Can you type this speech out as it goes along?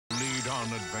done,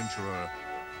 adventurer.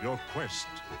 Your quest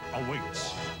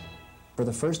awaits. For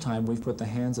the first time, we've put the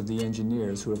hands of the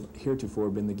engineers who have heretofore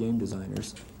been the game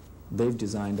designers. They've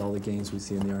designed all the games we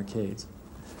see in the arcades.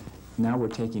 Now we're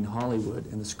taking Hollywood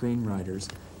and the screenwriters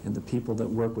and the people that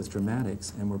work with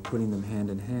dramatics, and we're putting them hand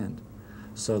in hand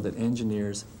so that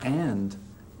engineers and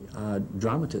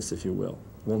dramatists, if you will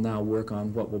now work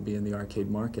on what will be in the arcade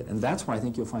market. And that's why I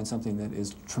think you'll find something that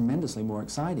is tremendously more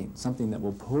exciting, something that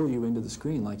will pull you into the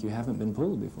screen like you haven't been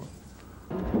pulled before.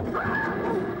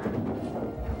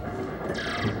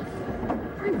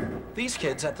 These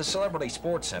kids at the Celebrity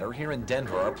Sports Center here in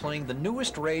Denver are playing the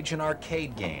newest rage in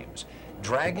arcade games,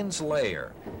 Dragon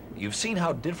Lair. You've seen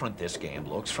how different this game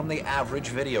looks from the average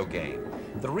video game.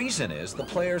 The reason is the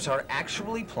players are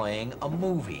actually playing a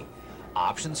movie.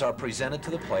 Options are presented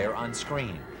to the player on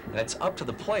screen, and it's up to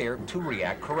the player to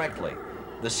react correctly.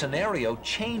 The scenario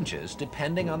changes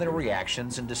depending on the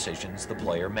reactions and decisions the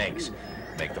player makes.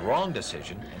 Make the wrong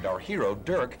decision, and our hero,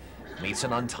 Dirk, meets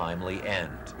an untimely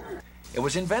end. It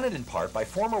was invented in part by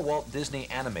former Walt Disney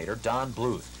animator Don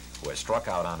Bluth, who has struck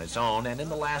out on his own and in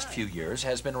the last few years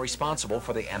has been responsible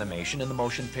for the animation in the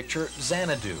motion picture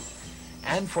Xanadu,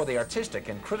 and for the artistic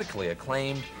and critically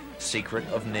acclaimed Secret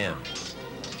of Nim.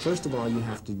 First of all, you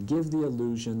have to give the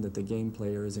illusion that the game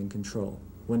player is in control,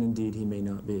 when indeed he may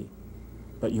not be.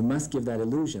 But you must give that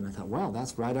illusion. I thought, well,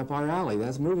 that's right up our alley.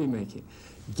 That's movie making.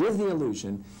 Give the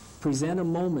illusion, present a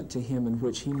moment to him in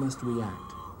which he must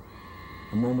react,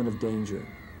 a moment of danger,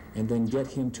 and then get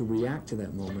him to react to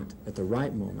that moment at the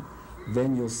right moment.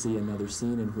 Then you'll see another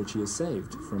scene in which he is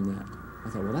saved from that.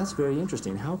 I thought, well, that's very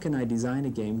interesting. How can I design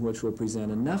a game which will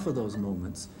present enough of those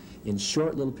moments in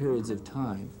short little periods of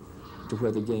time to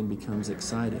where the game becomes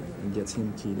exciting and gets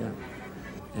him keyed up?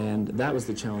 And that was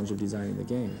the challenge of designing the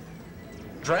game.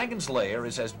 Dragon's Lair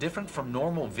is as different from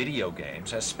normal video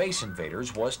games as Space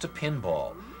Invaders was to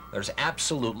pinball. There's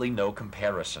absolutely no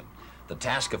comparison. The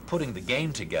task of putting the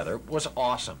game together was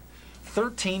awesome.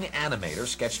 13 animators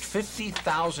sketched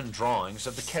 50,000 drawings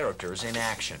of the characters in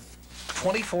action.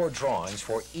 24 drawings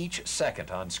for each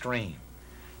second on screen.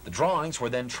 The drawings were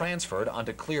then transferred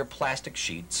onto clear plastic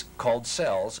sheets called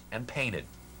cells and painted.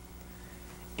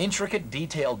 Intricate,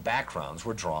 detailed backgrounds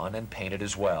were drawn and painted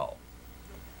as well.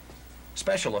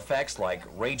 Special effects like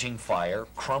raging fire,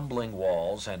 crumbling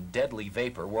walls, and deadly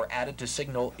vapor were added to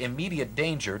signal immediate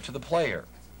danger to the player.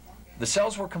 The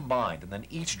cells were combined, and then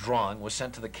each drawing was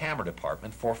sent to the camera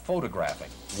department for photographing,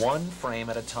 one frame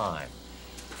at a time.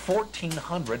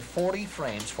 1,440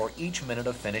 frames for each minute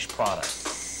of finished product.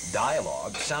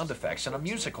 Dialogue, sound effects, and a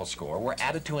musical score were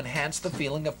added to enhance the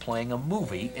feeling of playing a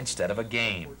movie instead of a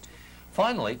game.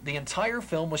 Finally, the entire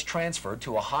film was transferred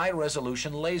to a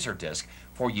high-resolution laser disc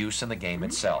for use in the game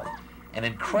itself. An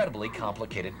incredibly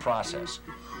complicated process.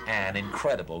 An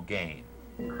incredible game.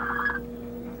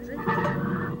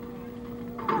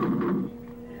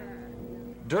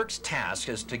 Dirk's task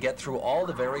is to get through all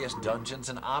the various dungeons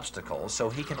and obstacles so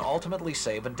he can ultimately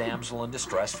save a damsel in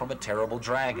distress from a terrible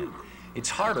dragon. It's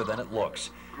harder than it looks,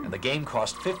 and the game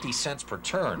costs 50 cents per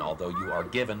turn, although you are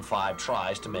given 5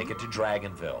 tries to make it to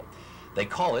Dragonville. They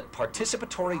call it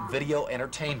participatory video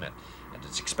entertainment, and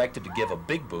it's expected to give a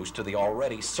big boost to the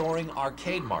already soaring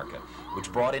arcade market,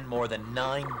 which brought in more than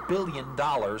 $9 billion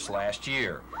last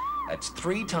year. That's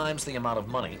 3 times the amount of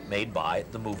money made by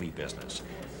the movie business.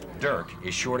 Dirk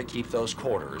is sure to keep those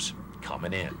quarters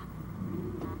coming in.